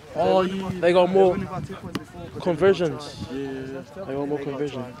 Oh, yeah. They got more winning by 2 points before. but conversions. they Yeah. They got more got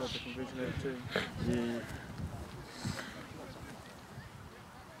conversions. got the conversion over too. Yeah.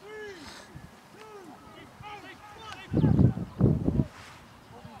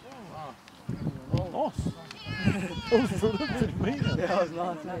 Yeah, that was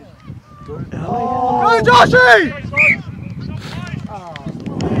nice. Eh? Oh, Go, Joshy!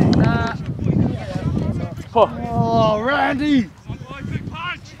 Oh, Randy!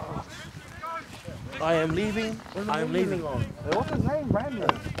 I am leaving. I am leaving on. Hey, what's his name? Randall.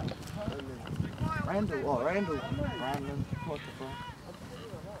 Randall. Oh, Randall. Randall. What the fuck?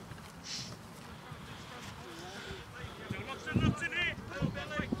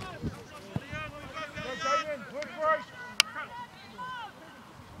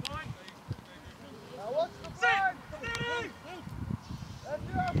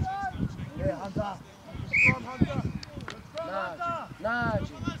 Nah,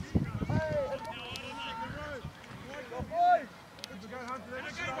 G.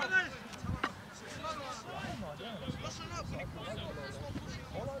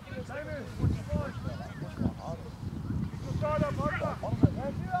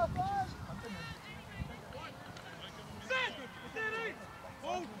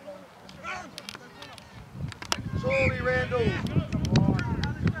 Surely, Randall.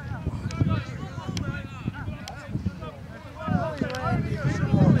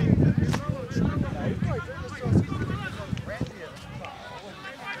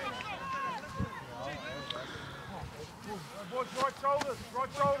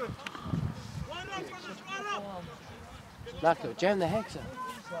 Right shoulders. Marco, jam the hex up.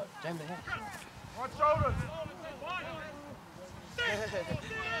 Jam the hex. Right shoulders.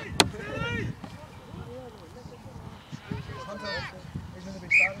 He's going to be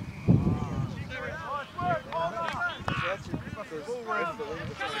starting.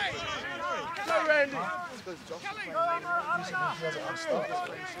 Go, Randy.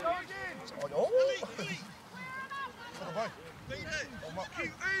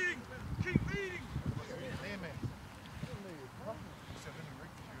 Keep eating. Keep eating.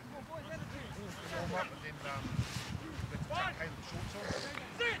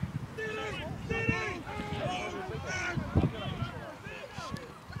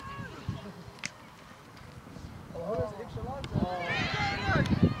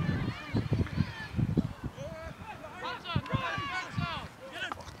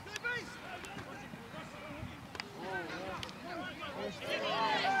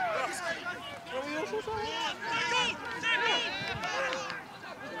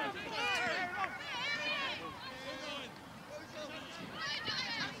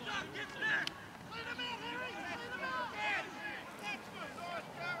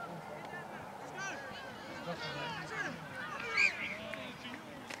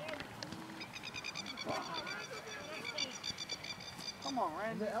 Come on,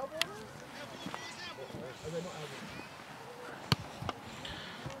 Randy. Are they not elbow?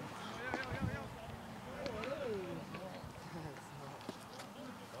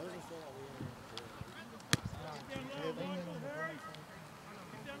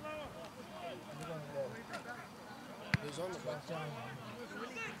 Who's on the back?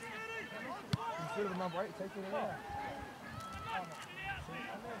 Instead of the number 8, take it there.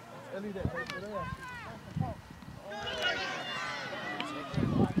 Ellie that takes it there.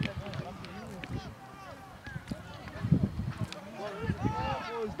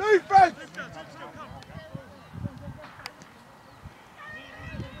 Defense!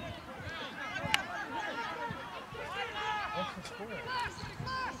 What's the score?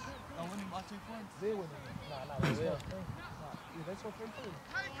 I'm winning by 2 points. They're winning. No, they will. Yeah, they scored 3 too.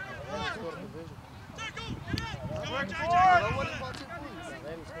 They scored a division. They're winning by 2 points.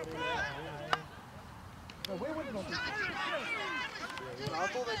 They haven't scored any. No, we're winning on 2 points. I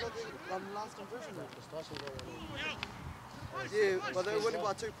thought they got the last conversion. Yeah, but they were winning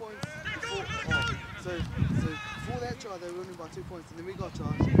by 2 points before. Oh, so before that try, they were winning by 2 points, and then we got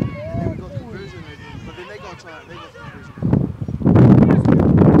charged, and then we got conversion, but then they got charged, they got conversion.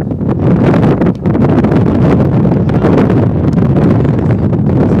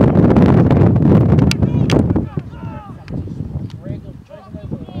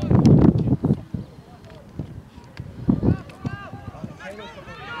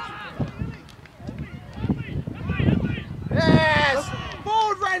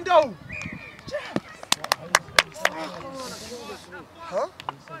 Huh?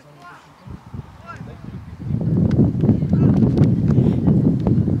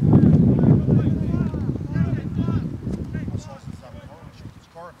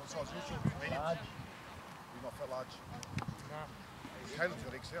 Caleb's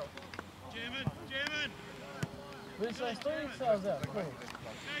got XL. German! Who's got 3 cells out? Cool.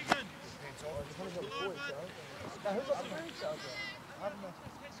 Now, who's got the 3 cells out? I don't know.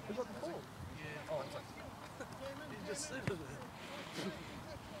 Who's got the 4? Yeah. Oh, you just said it.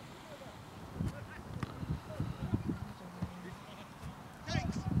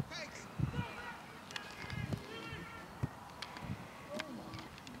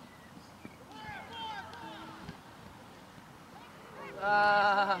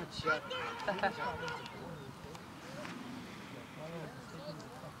 Ah, shit.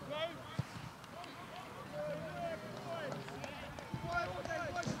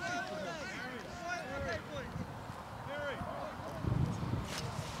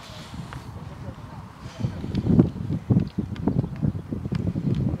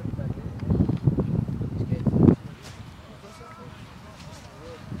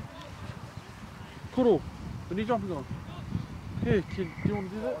 Kuro, when are you jumping on? Yeah, do you want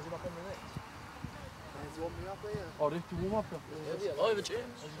to do that? Does he not on the next? Does he want me up here? Oh, they have to warm up after. Yeah, over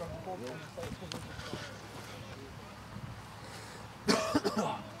chance.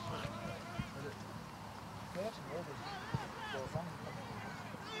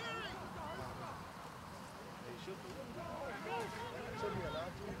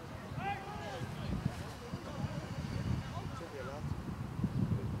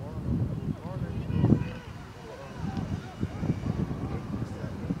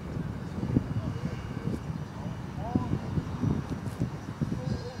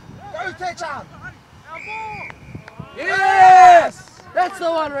 Yes! That's the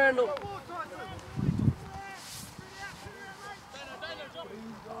one, Randall.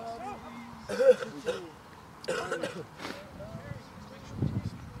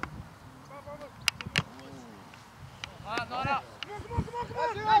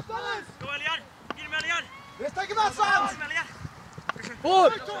 Let's take him out, Sams!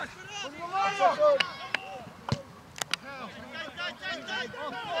 Forward!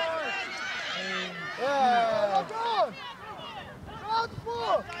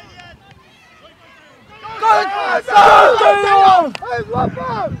 Go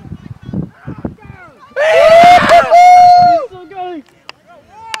on! Still going.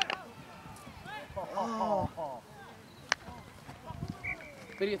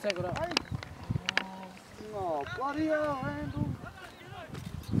 Video tackle up. Oh, bloody hell, Randall.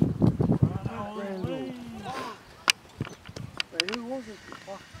 Wait, who was it?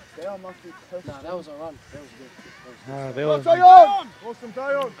 Fuck, they all must be pissed. Nah, that was a run. That was good. Ah, they was. Stay on! Awesome, stay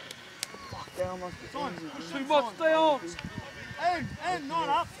on! Fuck, they all must be injured. Too much, stay on. And not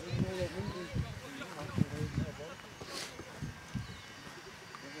up.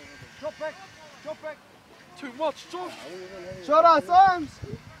 Drop back. Drop back. Too much, Josh. Shot us, Sams!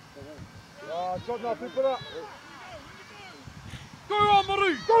 Shot now, people up. Go on,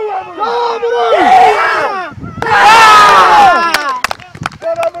 Maru. Go on, Maru! Yeah! Go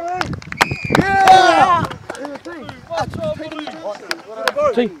on, Maru! Yeah!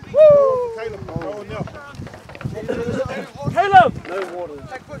 Team. Caleb, go on now. Caleb. No water.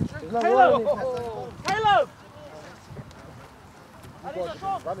 Caleb. Caleb.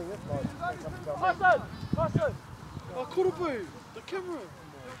 Running it, Carson. Oh, could it be? The camera.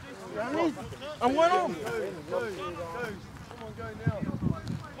 I'm went on.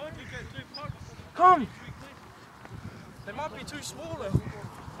 Come. They might be too small though.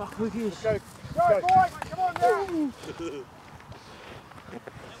 Fuck, who cares? Go, boy! Come on now!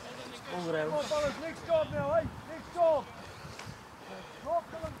 Come on, fellas, next job now, hey? Next job.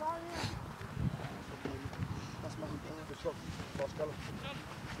 Drop them, Tanya.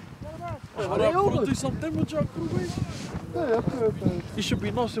 Oh, do some damage, could we? Yeah, perfect. You should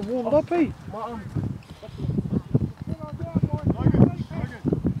be nice and warmed up, eh?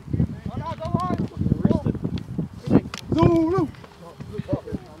 No!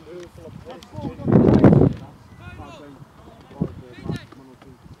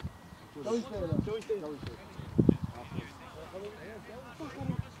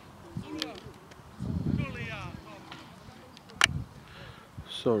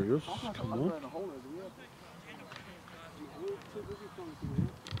 Sorry, yours. Come on.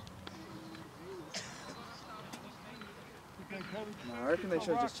 I reckon they should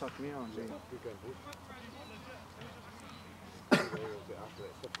have just chucked me on, Jay.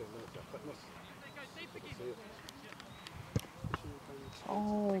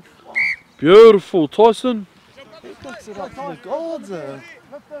 Oh, fuck. Beautiful, Tyson. He puts it up to the gods there.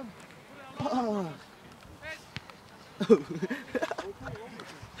 Oh.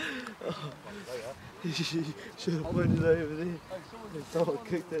 Should have pointed it over there. Someone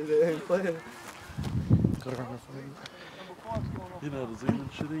kicked it there and played it. You know the zoom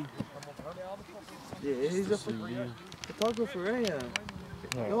and shit, Yeah, he's a photographer, eh?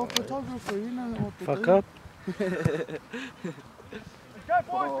 You're a photographer, you know what to Fuck do. up. Go,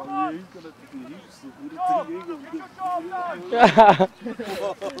 boys, come on! He's gonna do heaps of Job! Get your job done!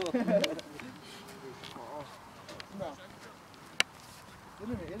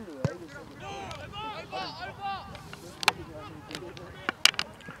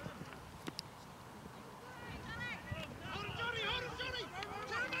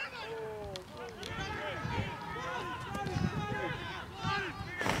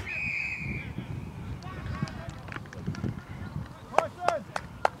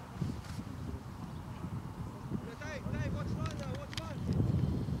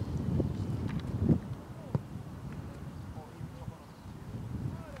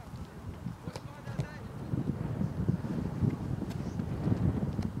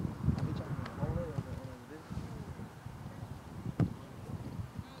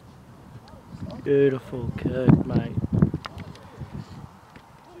 Beautiful kick, mate.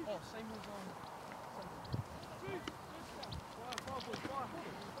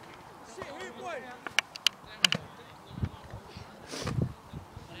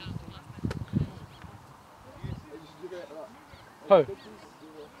 Who?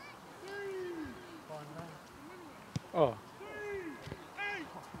 Oh.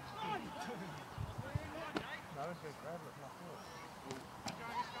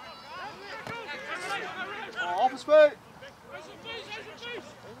 Off his feet!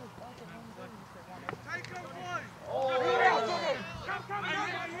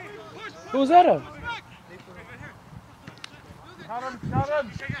 Who was that? Cut him! Drive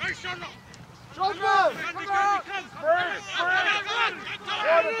him!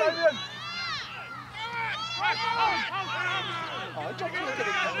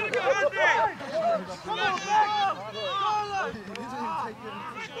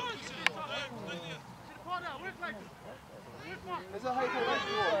 Is that how you do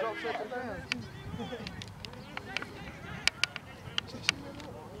it? Drop second down.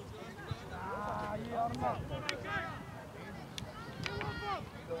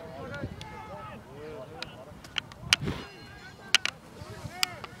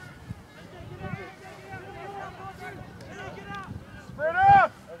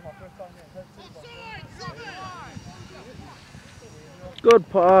 Good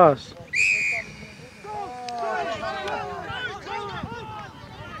pass.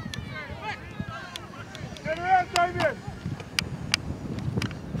 Get around, Damien!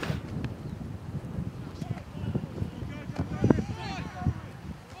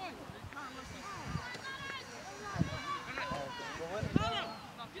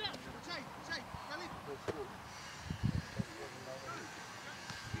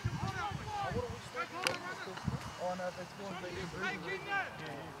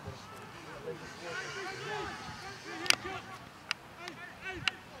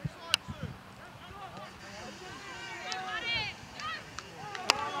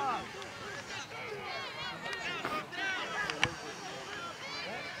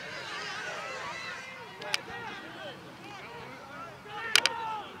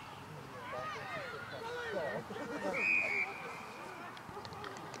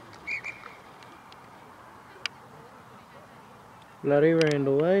 Bloody ran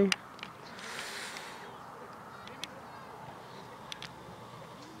away.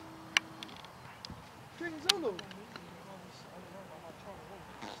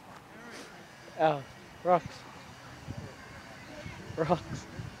 Oh, rocks. Rocks.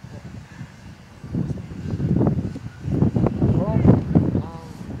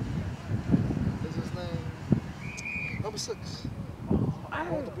 Is his name number 6?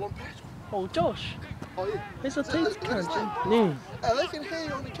 Oh, the blonde patch. Oh, Josh. Oh, yeah. He's a Is teeth that his country. name? Yeah. Hey, they can hear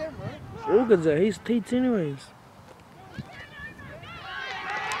you on the camera. Organs are his teeth anyways.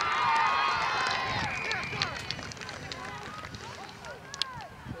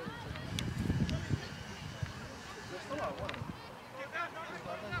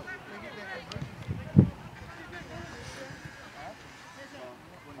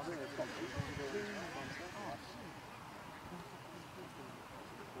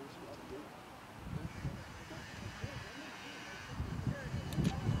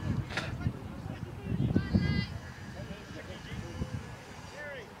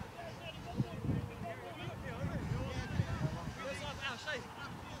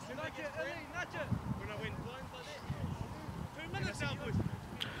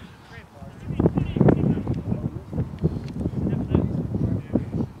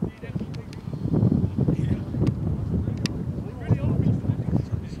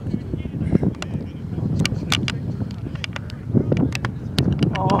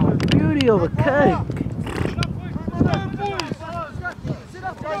 Oh, beauty of a cake.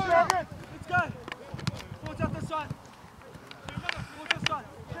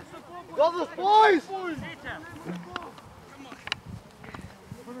 Brothers, boys!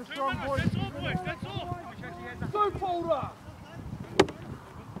 Go, Paora!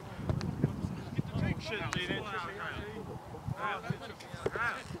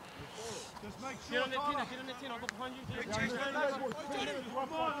 Get on that 10, I'll go behind you. Get a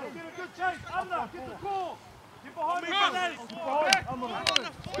good chase, Amna, get the core! Get behind me, brothers!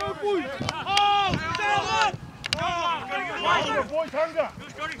 Go, boys! Oh, down! Boys, hunger!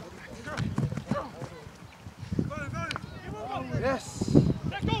 Yes!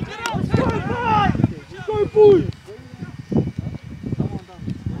 Let's go, get out! Go, boys!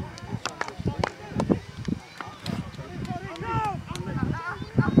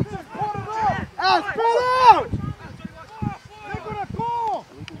 Out! Spread out! They're gonna call!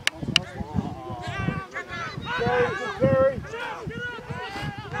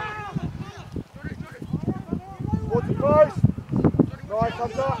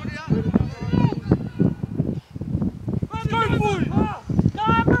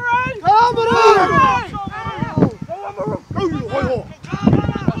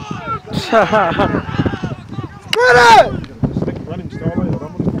 Stick running style, eh?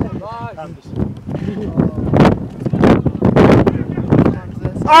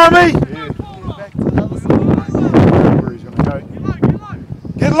 Army! Back to the other side. Where he's going to go.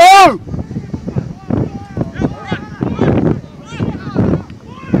 Get low!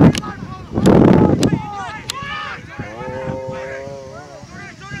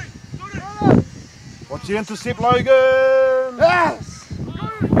 Watch the intercept, Logan! Yes!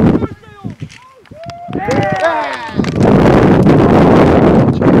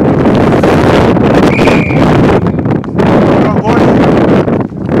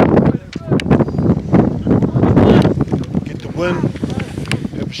 Get the win,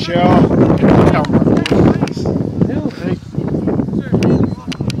 have a shower, get the town run.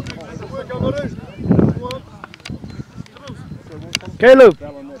 Caleb.